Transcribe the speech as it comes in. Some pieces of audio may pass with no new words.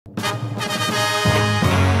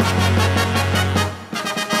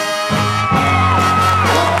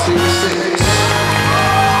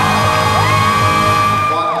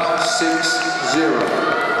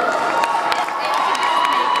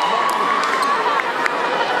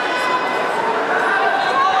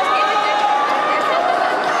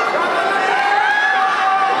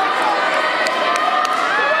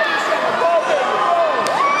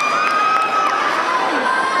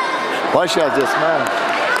Hoş geldin man.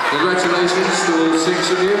 Congratulations to all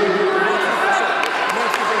 6 of you.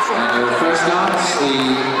 And your first dance, the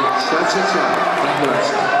Cha-Cha-Cha.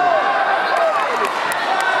 Congratulations.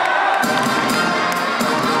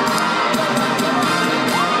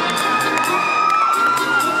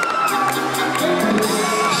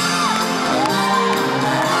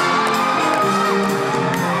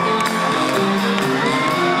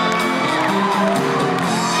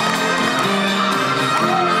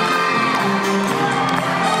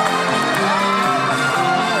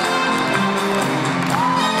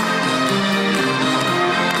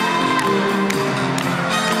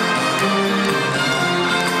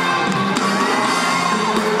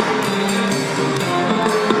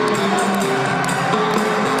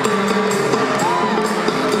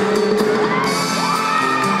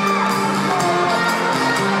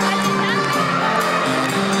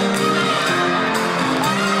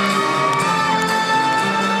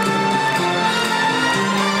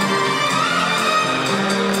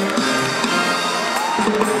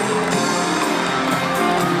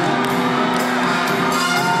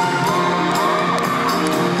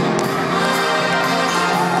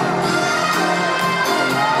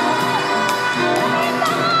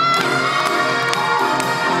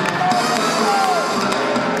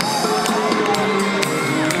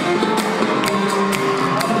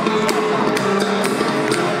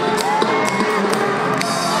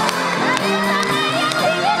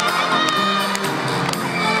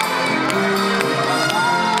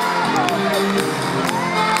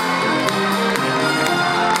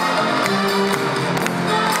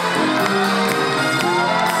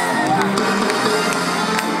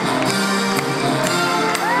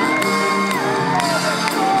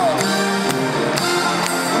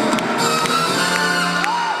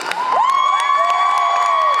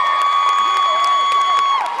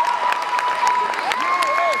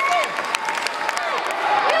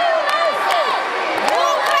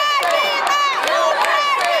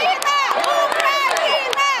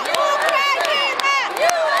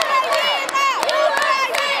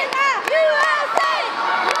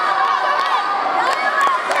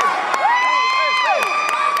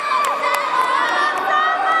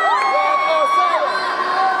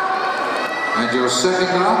 And your second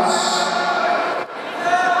dance,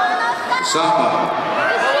 Samba.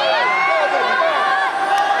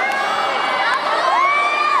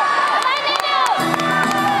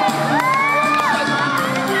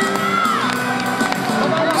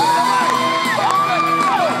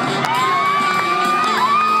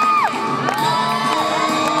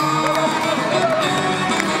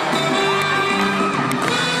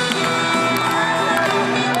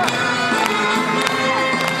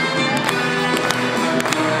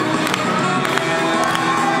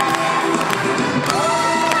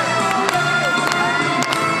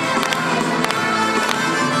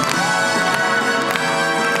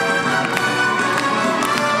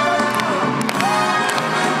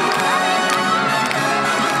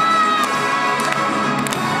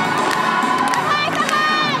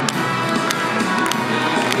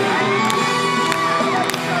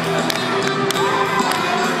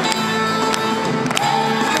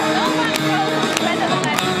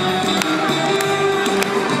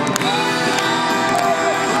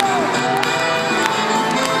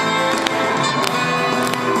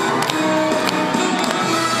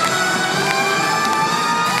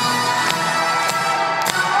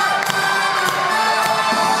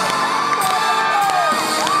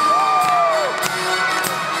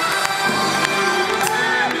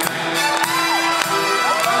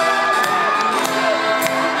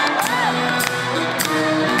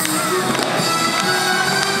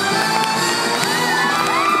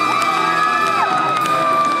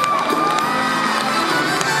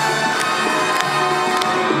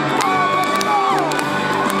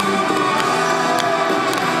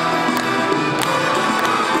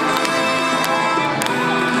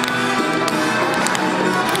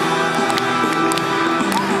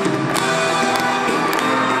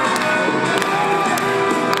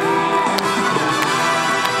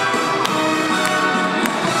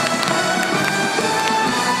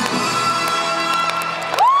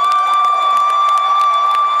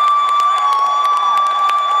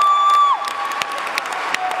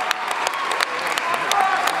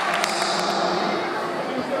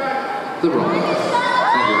 The Rock.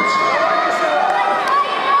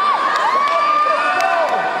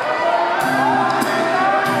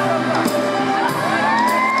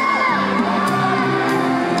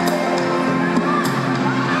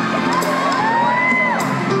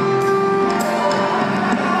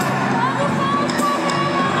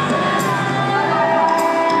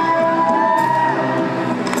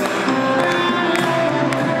 Thank you.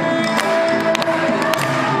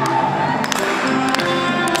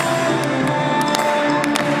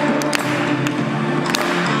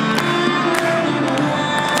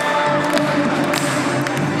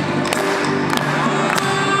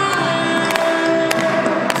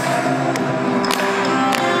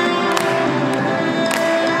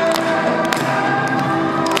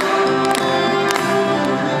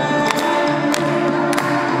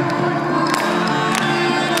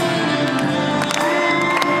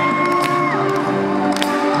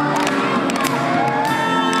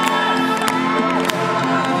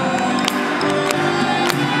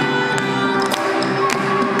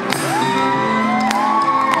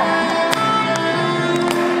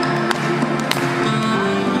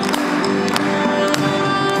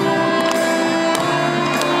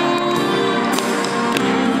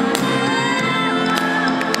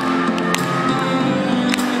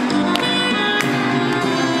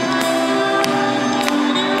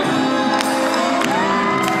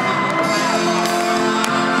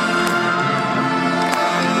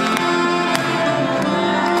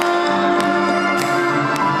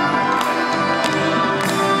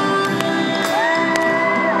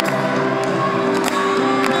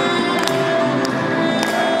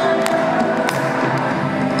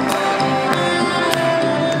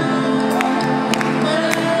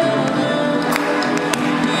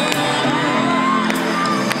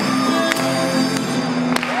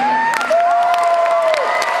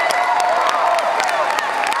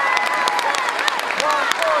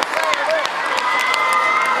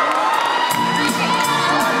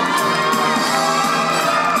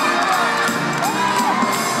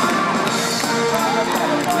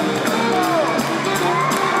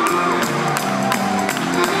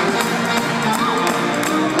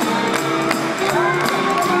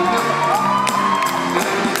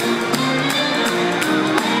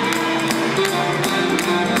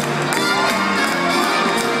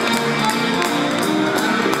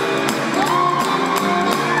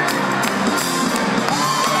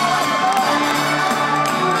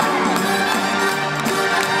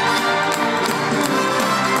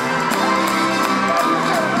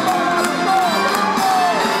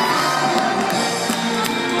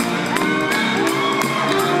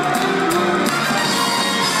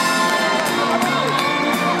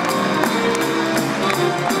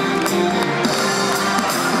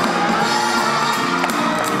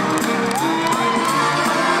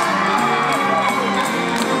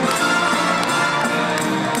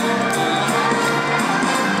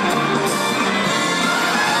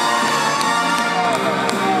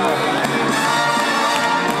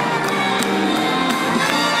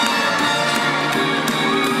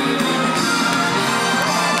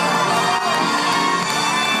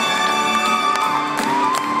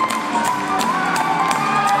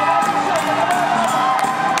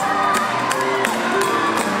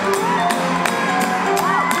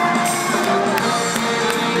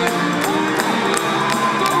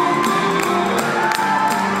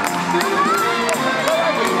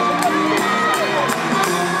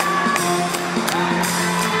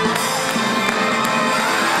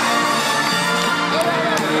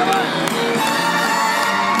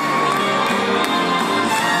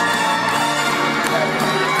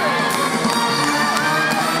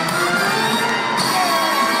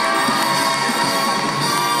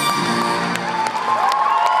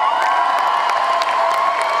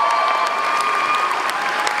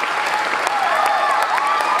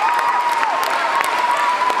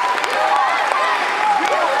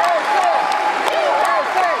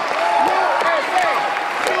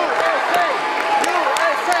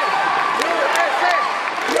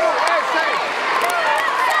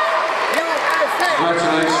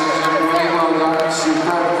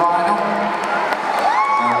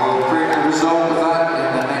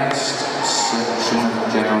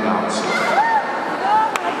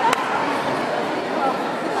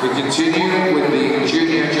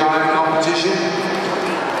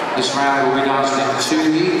 This round will be danced in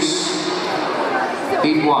 2 heats.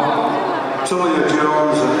 Heat 1. Toya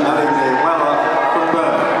Jones and Aline Weller from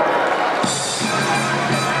Birmingham.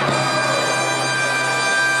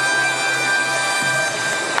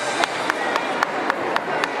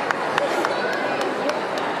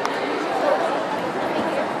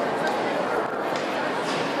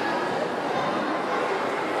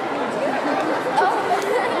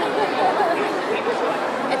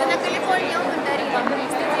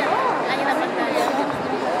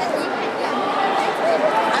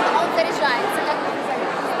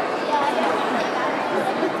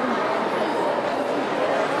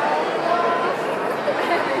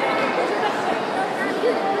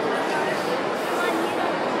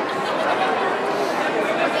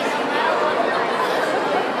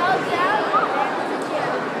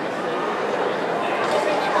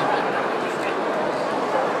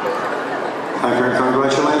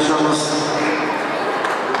 Congratulations.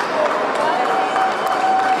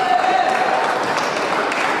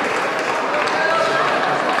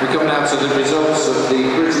 We come now to the results of the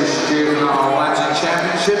British Juvenile Latin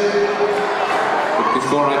Championship. But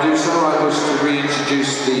before I do so, I wish to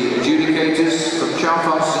reintroduce the adjudicators. From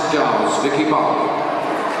Chalfont St Giles, Vicky Bob.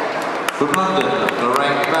 From London,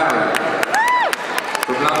 Lorraine Barry.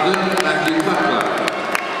 From London, Matthew Butler.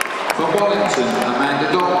 From Wellington, Amanda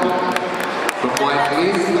Dalton. From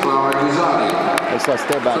Whiteheath, Clara Guzali. Let's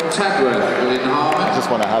step back. From Tadworth, Lynn Harmon. I just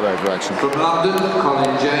want to have a direction. From London,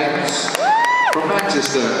 Colin James. From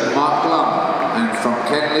Manchester, Mark Blum. And from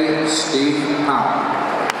Kenley, Steve Powell.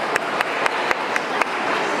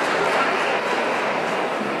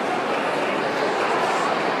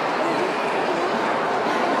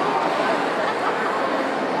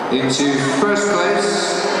 Into first place,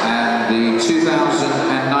 and the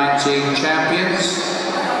 2019 champions,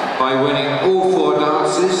 by winning all 4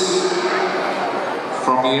 dances,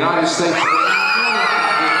 from the United States, Novikov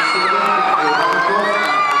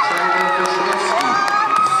and Mishella Vishnevskiy.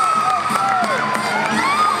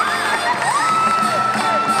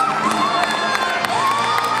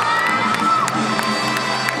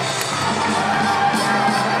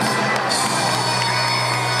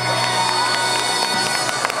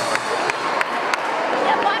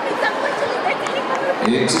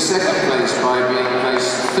 Into second place by being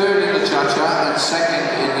placed 3rd in the cha-cha and 2nd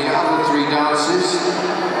in the other 3 dances.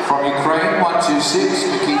 From Ukraine,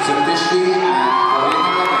 126, Nikita Pishki and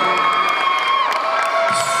Polina Levin.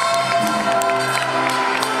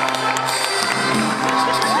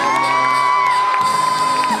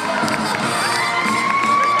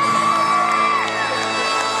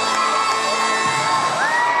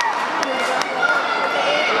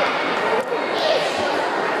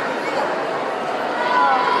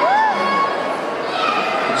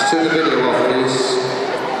 Turn the video off, please.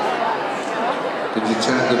 Could you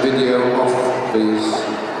turn the video off, please?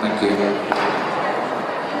 Thank you.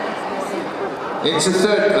 Into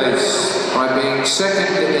 3rd place by being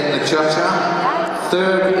 2nd in the cha-cha,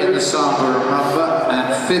 3rd in the samba and rumba, and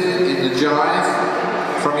 5th in the jive.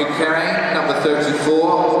 From Ukraine, number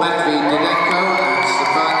 34, Matvey Dilenko and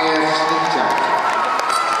Stefania Schnitzak.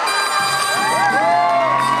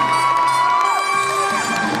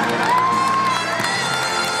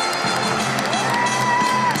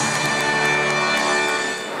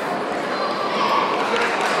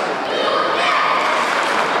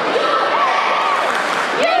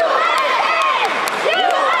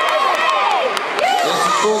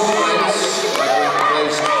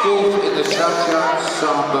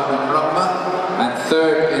 Samba and rumba, and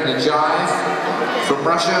 3rd in the jive. From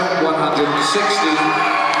Russia, 160,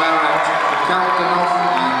 Marat Kalkanov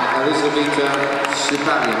and Elizaveta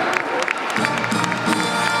Sipalia.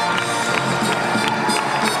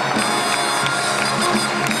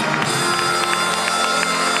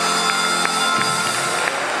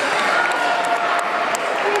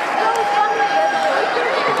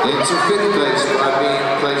 Into 5th place by being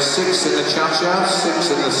placed 6th in the cha-cha, 6th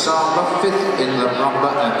in the samba, 5th in the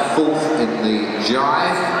rumba and 4th in the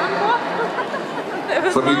jive.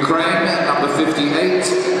 From Ukraine, number 58,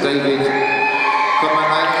 David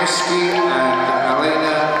Komanayevsky and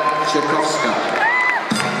Elena Tchaikovska.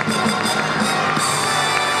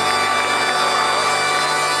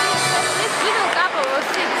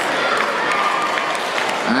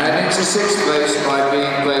 And into 6th place by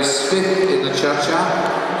being placed 5th in the cha-cha,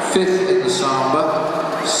 5th in the samba,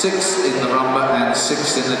 6th in the rumba and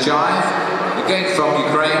 6th in the jive. Again from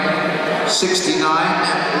Ukraine, 69,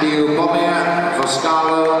 Lyubomir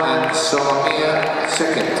Voskalo and Solomia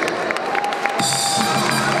 2nd.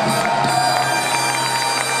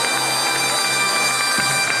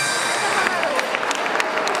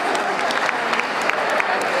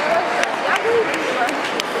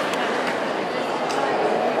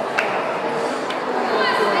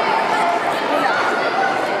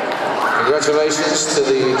 congratulations to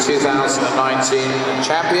the 2019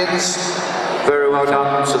 champions. Very well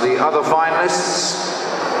done to the other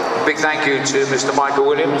finalists. Big thank you to Mr. Michael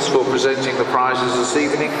Williams for presenting the prizes this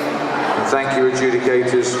evening. And thank you,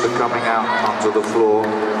 adjudicators, for coming out onto the floor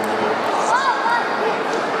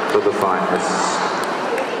for the finalists.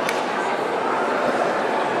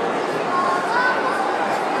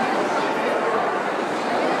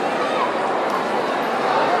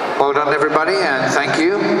 Well done, everybody, and thank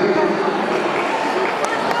you.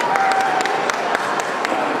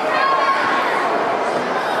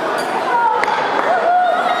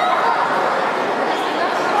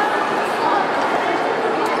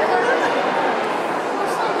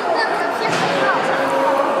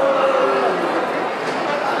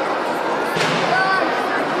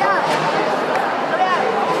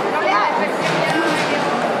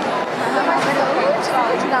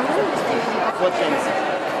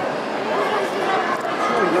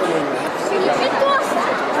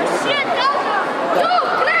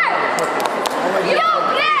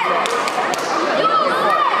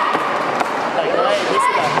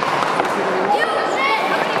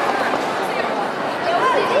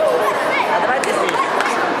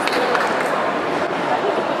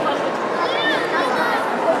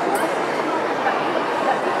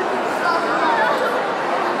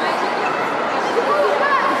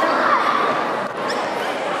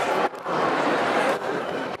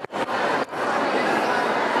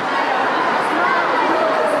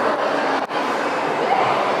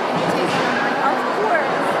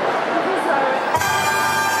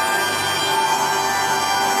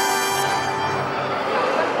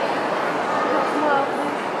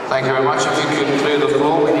 Thank you very much. If you could clear the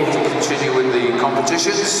floor, we need to continue with the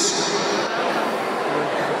competitions.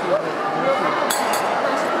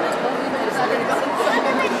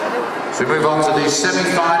 So we move on to the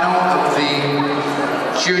semi-final of the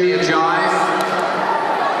junior jive.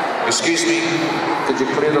 Excuse me, could you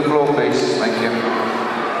clear the floor, please? Thank you.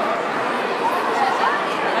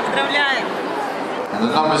 And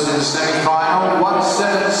the numbers in the semi-final: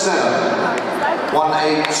 177.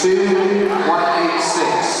 182,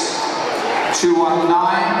 186,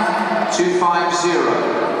 219, 250,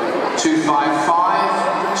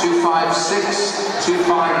 255, 256,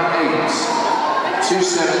 258,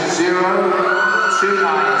 270,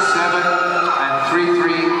 297, and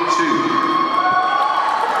 332.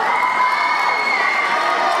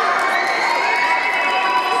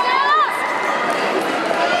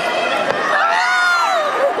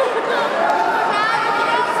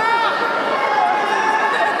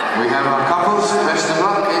 We have our couples. Best of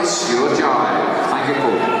luck. It's your jive. Thank you,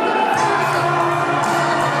 Paul.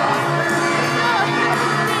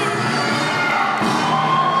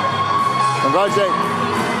 Roger.